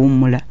kimu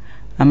kuwummula,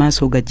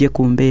 amaaso gajje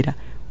ku mbeera,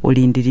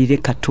 olindirire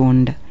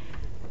Katonda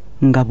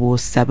nga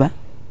bw'osaba,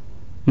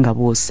 nga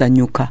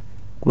bw'osanyuka.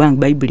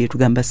 Kubanga Bayibuli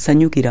etugamba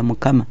sanyukira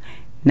Mukama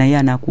naye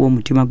anaakuwa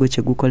omutima gwe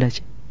kye gukola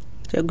kye?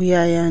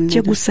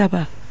 Kye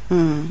gusaba.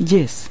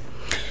 Yes.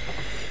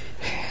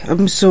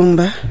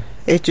 Omusumba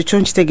ekyo kyo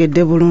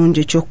nkitegedde bulungi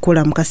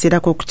ekyokukola mu kaseera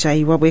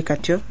k'okukyayibwa bwe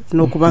katyo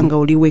n'okuba nga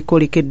oli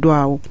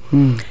weekolekeddwawo.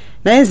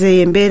 Naye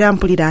nze embeera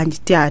mpulira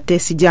njitya ate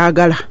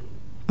sijagala.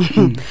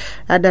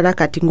 Addala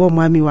kati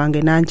ng'omwami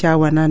wange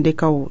nankyawa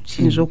nandekawo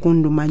kiyinza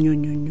okunduma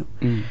nnyo.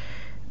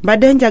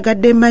 Mbadde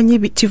njagadde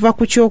mmanyi kiva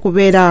ku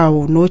ky'okubeera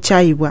awo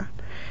n'okyayibwa.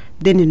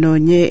 Then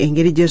noonye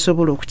engeri gye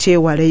nsobola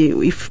okukyewala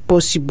if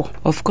possible.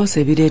 Of course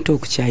ebireeta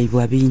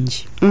okukyayibwa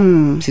bingi.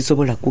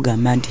 Sisobola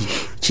kugamba nti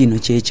kino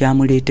kye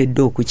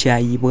kyamuleetedde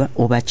okukyayibwa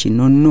oba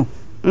kino nno.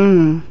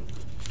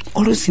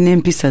 Oluusi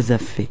n'empisa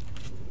zaffe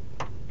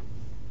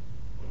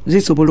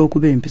zisobola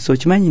okuba empisa.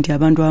 Okimanyi nti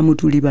abantu abamu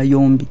tuli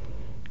bayombi,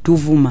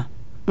 tuvuma,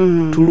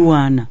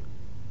 tulwana.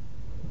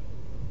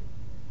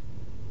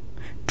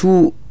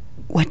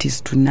 What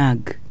is to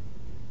nag?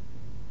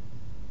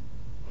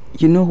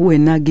 You know who a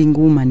nagging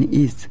woman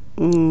is?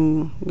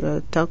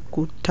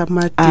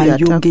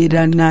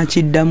 Ayogera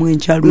n'akiddamu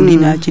enkyaluli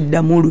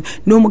n'akiddamu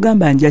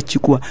n'omugamba nja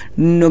kikuwa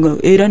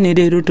era ne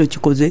leero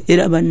tokikoze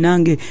era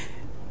bannange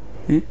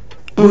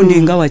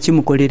gundi nga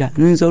wakimukolera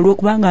nze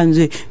olw'okubanga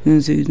nze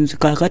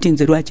kakati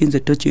nze lwaki nze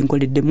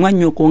tokinkoledde.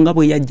 Mwannyoko nga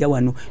bwe yajja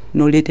wano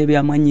n'oleeta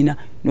ebya mwannyina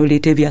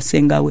n'oleeta ebya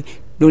ssengawe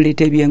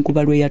n'oleeta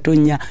ebyenkuba lwe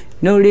yatonnya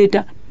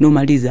n'oleeta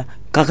n'omaliza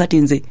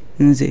kakati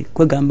nze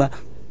kwegamba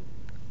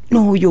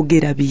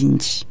n'oyogera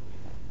bingi.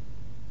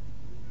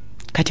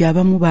 Kati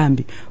abamu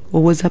bambi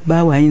owoza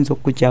bbaawe ayinza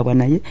okukyabwa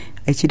naye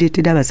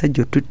ekireetera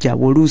abasajja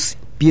ottukyawa oluusi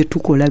bye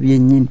tukola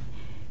byennyini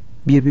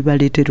bye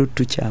bibaleetera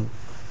ottukyawa.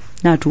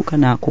 N'atuuka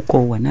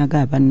n'akukoowa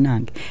n'agamba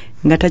bannange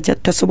nga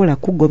tasobola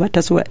kugoba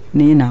tasobola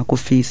naye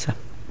n'akufiisa.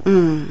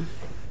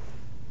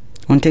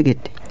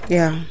 Ontegedde?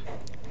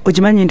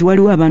 Okimanyi nti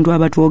waliwo abantu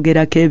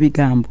abatwogerako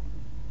ebigambo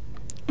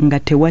nga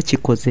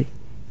tewakikoze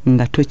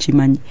nga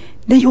tokimanyi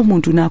naye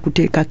omuntu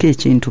n'akuteekako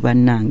ekintu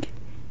bannange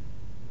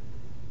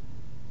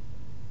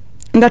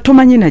nga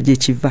tomanyi na gye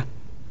kiva.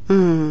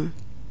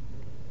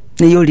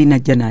 Naye oli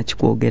najja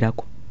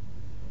n'akikwogerako.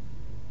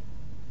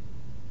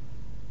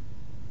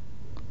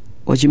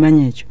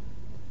 Okimanyi ekyo?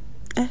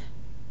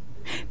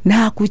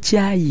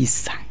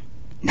 N'akukyayisa.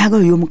 Naga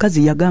oyo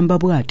omukazi yagamba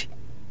bw'ati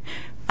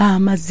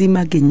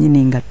amazima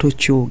gennyini nga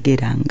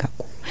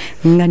tokyogerangako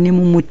nga ne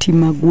mu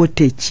mutima gwo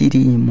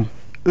tekiriimu.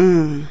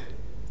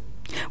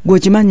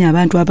 Gwokimanyi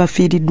abantu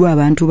abafiiriddwa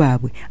abantu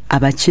baabwe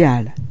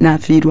abakyala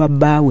n'afiirwa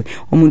bbaawe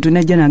omuntu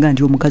najja naga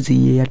nti omukazi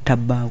ye yatta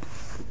bbaawe.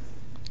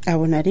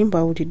 Abo nali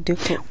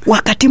mbawuliddeko.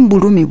 Wakati mu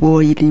bulumi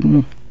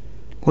bw'olimu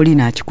oli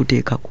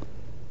n'akikuteekako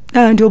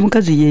nti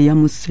omukazi ye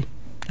yamusse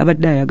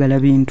abadde ayagala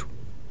bintu.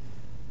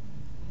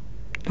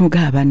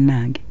 Ogaba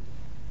bannange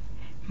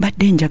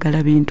mbadde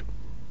njagala bintu.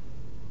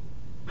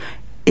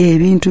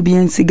 Ebintu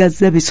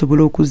byensigazza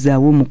bisobola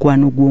okuzzaawo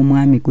omukwano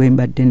gw'omwami gwe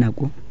mbadde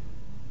nagwo.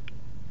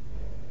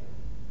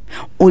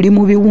 Oli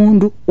mu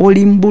biwundu,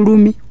 oli mu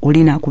bulumi,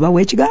 oli n'akubawo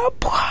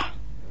ekigambo.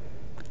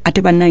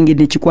 Ate bannange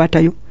ne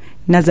kikwatayo,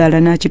 Nazaala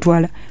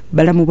n'akitwala,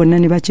 balamu bonna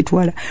ne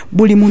bakitwala.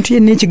 Buli muntu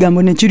yenna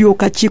ekigambo ne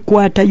kiryoka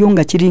kikwatayo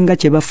nga kiringa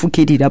kye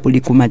bafukirira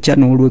buli ku makya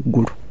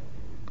n'olw'eggulu.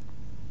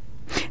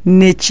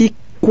 Ne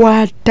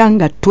kikwata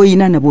nga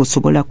toyina na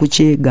bw'osobola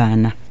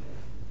kukyegaana.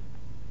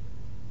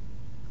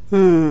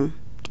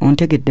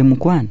 Ontegedde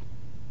mukwano?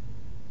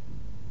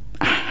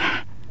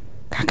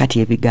 Kakati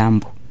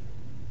ebigambo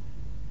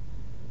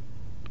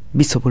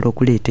bisobola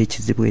okuleeta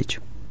ekizibu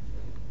ekyo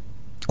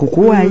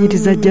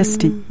kukuwaayiriza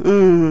justi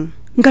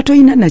nga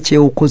toyina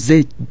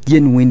nakyeokoze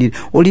genuine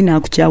oli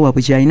naakukyawa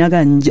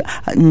bukyayinaga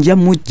nja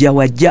mujja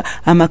wajja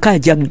amaka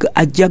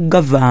ajja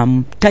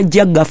gavaamu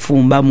tajja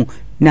gafumbamu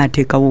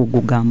n'ateekawo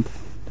ogugambo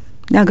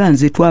naga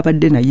nze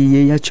twabadde naye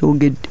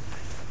yeyakyogedde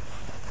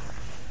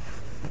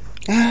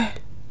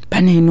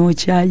paneeno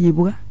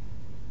okyayibwa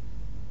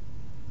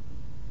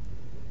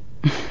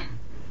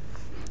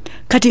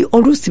kati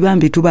oluusi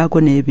bambi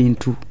tubaako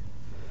n'ebintu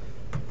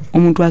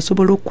omuntu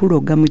asobola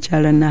okuloga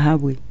mukyala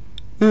nahabwe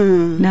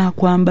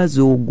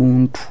n'akwambaza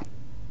oguntu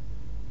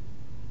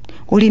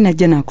oli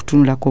najja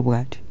n'akutunulako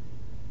bw'ati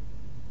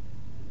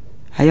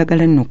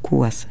ayagala nno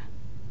okuwasa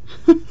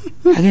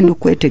agenda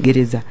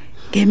okwetegereza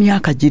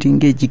ng'emyaka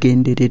giringa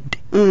egigenderedde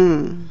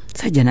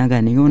sajja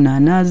naga naye ono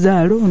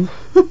anaazaala ono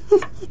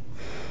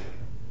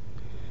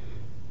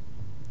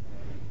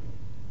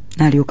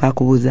n'alyoka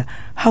akubuuza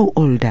how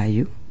old are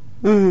you?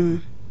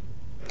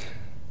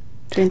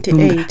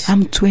 28.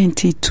 I'm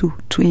 22.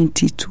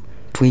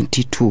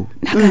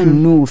 Naga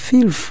no,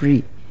 feel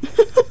free.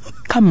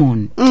 Come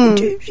on.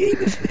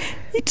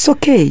 It's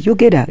okay. You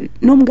get out.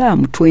 No mga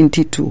I'm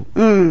 22.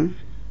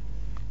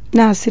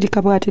 Na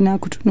sirika bwati na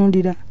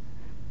kutunulira.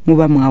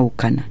 Muba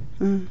mwawukana.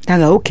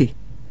 Naga okay.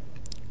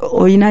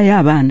 Oyina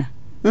y'abaana.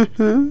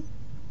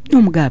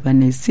 No mga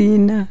abane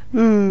sina.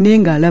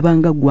 Ninga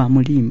alabanga gwa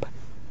mulimba.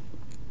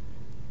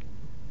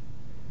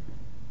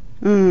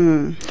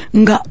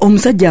 Nga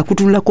omusajja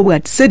akutunulako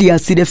bwati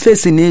serious the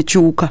face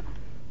n'ekyuka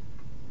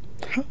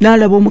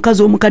n'alaba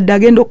omukazi omukadde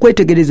agenda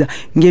okwetegereza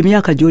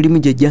ng'emyaka gy'olimu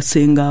gye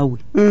gyasengaawe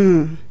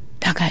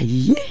taga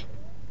ye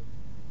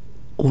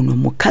ono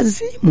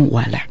mukazi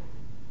muwala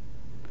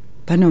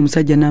bana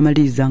omusajja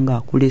n'amaliriza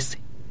ng'akulese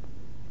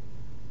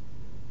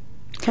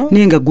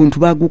nenga guntu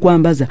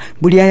bagukwambaza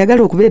buli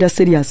ayagala okubeera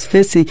serious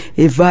face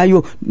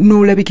evaayo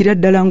n'olabikira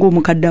ddala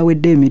ng'omukadde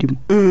awedde emirimu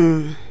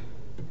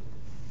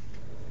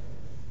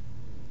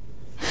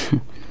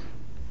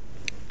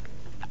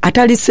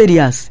atali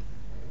serious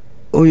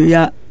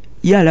oyo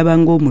yalaba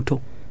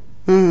ng'omuto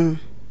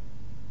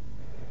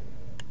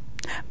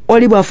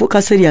oli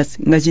bw'afuuka serious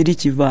nga kiri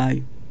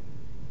kivaayo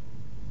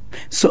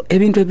so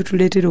ebintu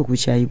ebituleetera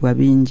okukyayibwa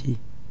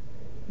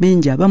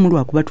bingi abamu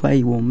lwakuba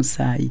twayiwa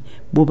omusaayi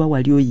bw'oba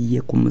wali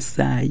oyiye ku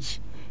musaayi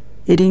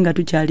eri nga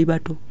tukyali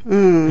bato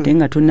ate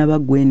nga tonnaba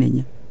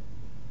gwenenya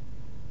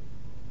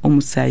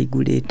omusaayi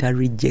guleeta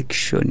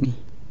rejection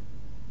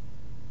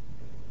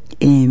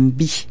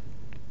embi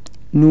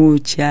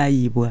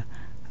n'okyayibwa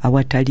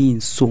awatali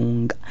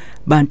nsonga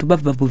bantu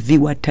bava buvi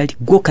watali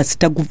gwo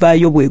kasita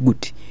guvaayo bwe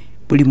guti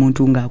buli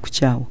muntu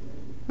ng'akukyawa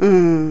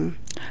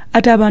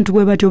ate abantu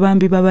bwe batyo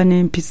bambi baba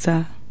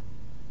n'empisa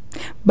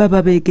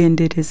baba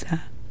beegendereza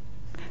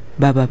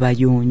baba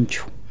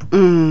bayonjo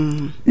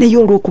naye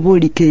olw'okuba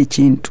oliko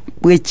ekintu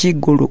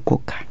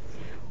bwekigolokoka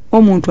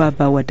omuntu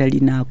ava awatali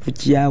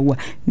n'akukyawa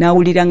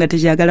n'awulira nga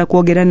tekyagala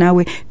kwogera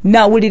naawe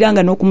n'awulira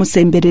nga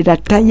n'okumusemberera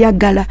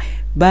tayagala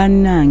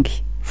bannange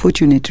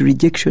fortunate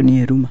rejection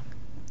yeruma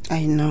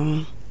I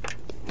know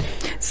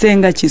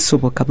senga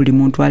kisoboka buli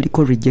muntu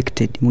aliko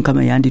rejected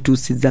mukama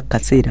yandituusizza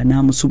kaseera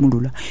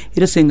n'amusumulula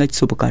era senga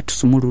kisoboka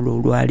atusumulula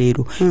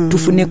olwaleero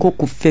tufuneko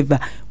ku favor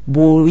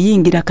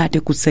bw'oyingira kate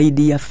ku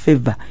saidi ya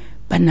favor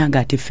bannange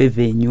ate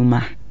favor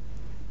enyuma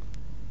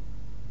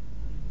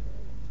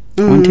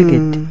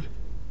ontegedde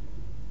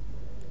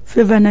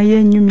favor naye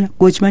enyumya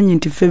gwokimanyi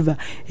nti favor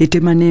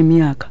etema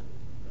n'emyaka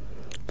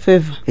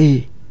favor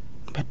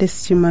bate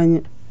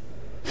sikimanyi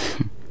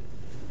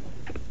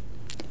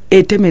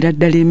etemera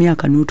ddala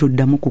emyaka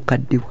n'otoddamu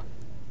kukaddiwa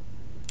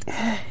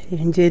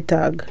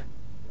njeetaaga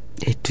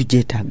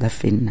tujeetaaga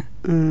ffenna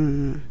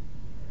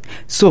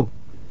so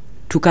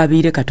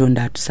tukabiire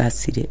katonda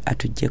atusaasire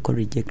atuggyeko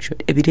rejection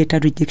ebireeta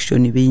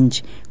rejection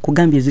bingi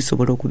kugambye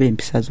zisobola okuba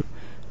empisa zo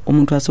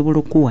omuntu asobola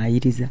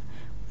okuwaayiriza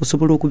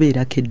osobola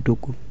okubeerako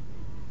eddogo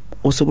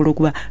osobola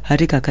okuba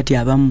ate kakati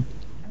abamu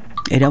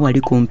era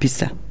wali ku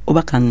mpisa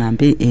oba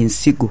kaŋŋambe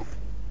ensigo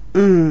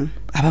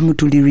abamu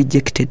tuli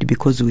rejected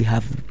because we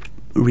have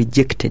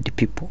rejected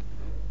people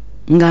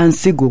nga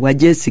nsigo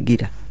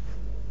wajeesigira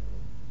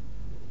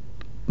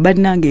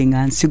bannange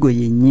nga nsigo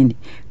yennyini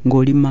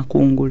ng'oli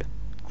makungula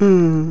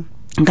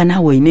nga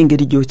naawe olina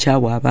engeri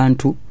gy'okyawa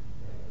abantu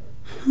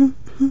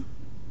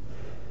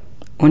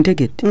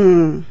ontegedde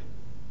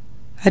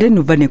ate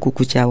nova ne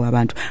kukukyawa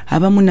abantu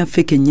abamu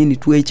naffe kennyini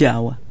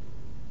twekyawa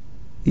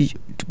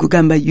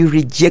tukugamba you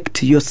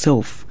reject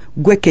yourself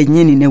gwe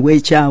kennyini ne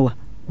weekyawa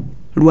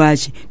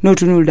lwaki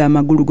n'otunulira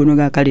amagulu gono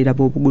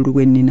gakaliraba obugulu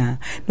bwennina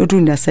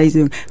n'otunulira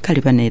sayizi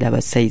kale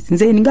baneeraba sayizi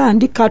nze nga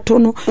ndi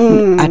katono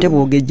ate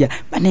bwogejja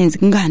banenzi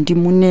nga ndi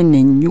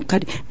munene nnyo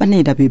kale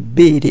baneeraba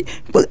ebbeere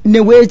ne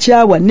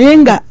weekyawa naye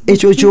nga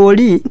ekyo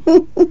kyoli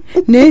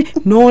ne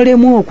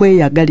n'olemu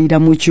okweyagalira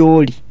mu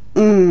kyoli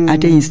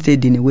ate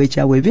instead ne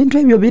weekyawa ebintu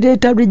ebyo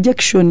bireeta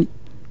rejection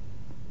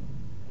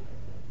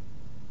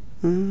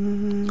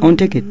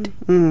ontegedde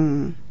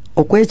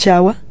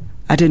okwekyawa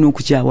ate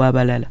n'okukyawa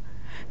abalala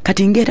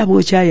kati ngera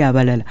bw'okyaya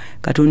abalala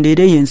Katonda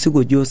era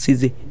y'ensigo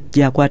gy'osize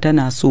gyakwata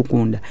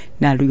n'asuukunda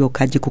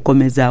n'alyoka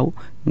gikukomezaawo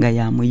nga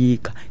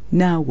yamuyiika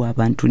naawe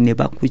abantu ne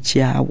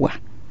bakukyawa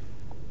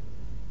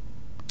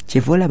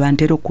kyeva olaba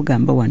ntera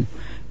okugamba wano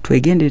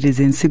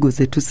twegendereze ensigo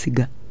ze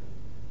tusiga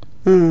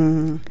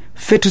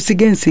ffe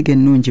tusiga ensigo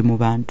ennungi mu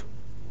bantu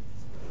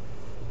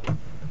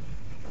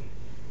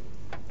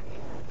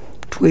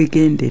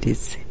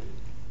twegendereze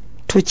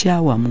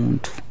tokyawa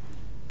muntu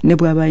ne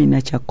bw'aba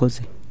alina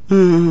kyakkoze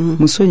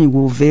musonyi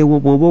bw'oveewo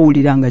bw'oba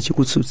owulira nga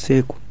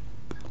kikususseeko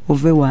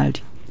ove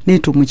waali naye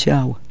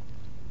tomukyawa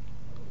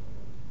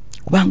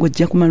kubanga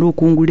ojja kumala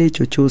okungula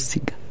ekyo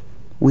ky'osiga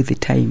with the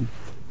time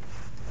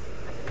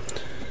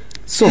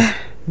so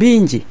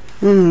bingi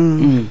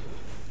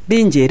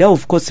bingi era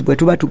of course bwe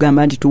tuba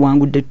tugamba nti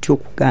tuwangudde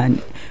tutya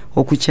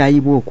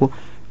okukyayibwa okwo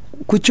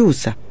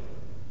kukyusa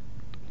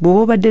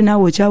bw'oba obadde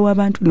naawe okyawa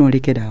abantu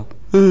n'olekeraawo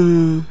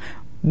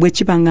bwe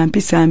kiba nga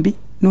mpisa mbi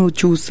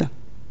n'okyusa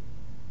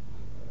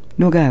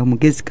n'ogaya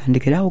omugezi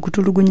kandekerawo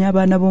okutulugunya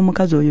abaana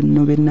b'omukazi oyo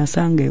nno be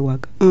nasanga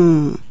ewaka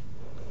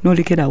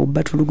n'olekeraawo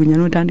batulugunya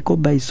n'otandika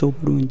obbayisa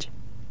obulungi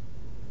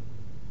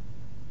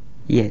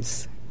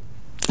yes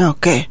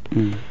okay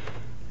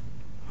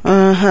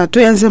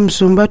tweyanze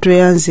Musumba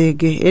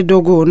tweyanzeege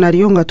edogo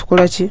nalyo nga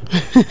tukola ki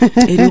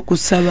eri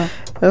okusaba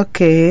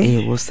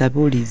okay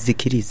osaba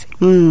olizikirize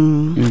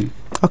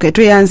okay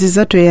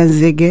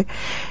tweyanzeege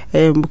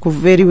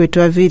kuva eri we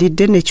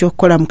twaviiridde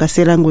nekyokukola mu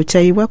kaseera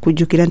ng'okyayibwa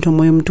kujjukira nti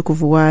omwoyo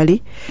mutukuvu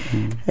waali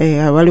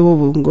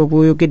waliwo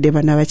ng'obwoyogedde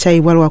bana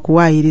abakyayibwa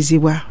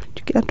lwakuwaayirizibwa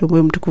jjukira nti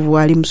omwoyo mutukuvu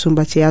waali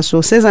Musumba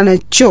kyeyasooseza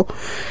nakyo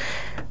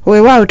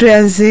weewaawo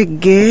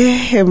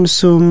tweyanzeege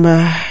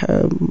Musumba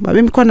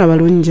ab'emikono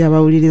abalungi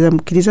abawuliriza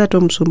mukkiriza ate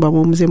Omusumba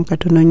mwomuze mu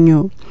katono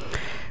nnyo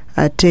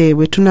ate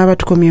bwe tunaaba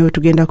tukomyewo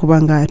tugenda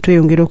kuba nga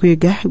tweyongera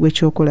okuyiga gwe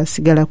kyokola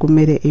sigala ku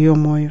mmere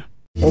ey'omwoyo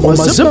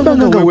omaze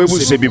ebbanga nga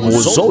weebuuza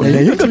ebibuuzo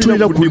naye nga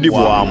tulina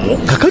kudibwamu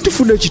kakati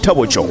funa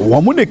ekitabo kyo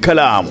wamu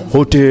n'ekkalaamu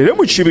oteere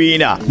mu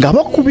kibiina nga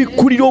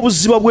bakubikkulira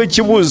obuziba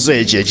bw'ekibuuzo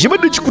ekyo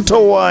ekibadde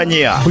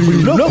kikutawaanya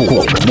buli lunaku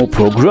mu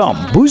puroguramu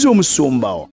Buuza Omusumba.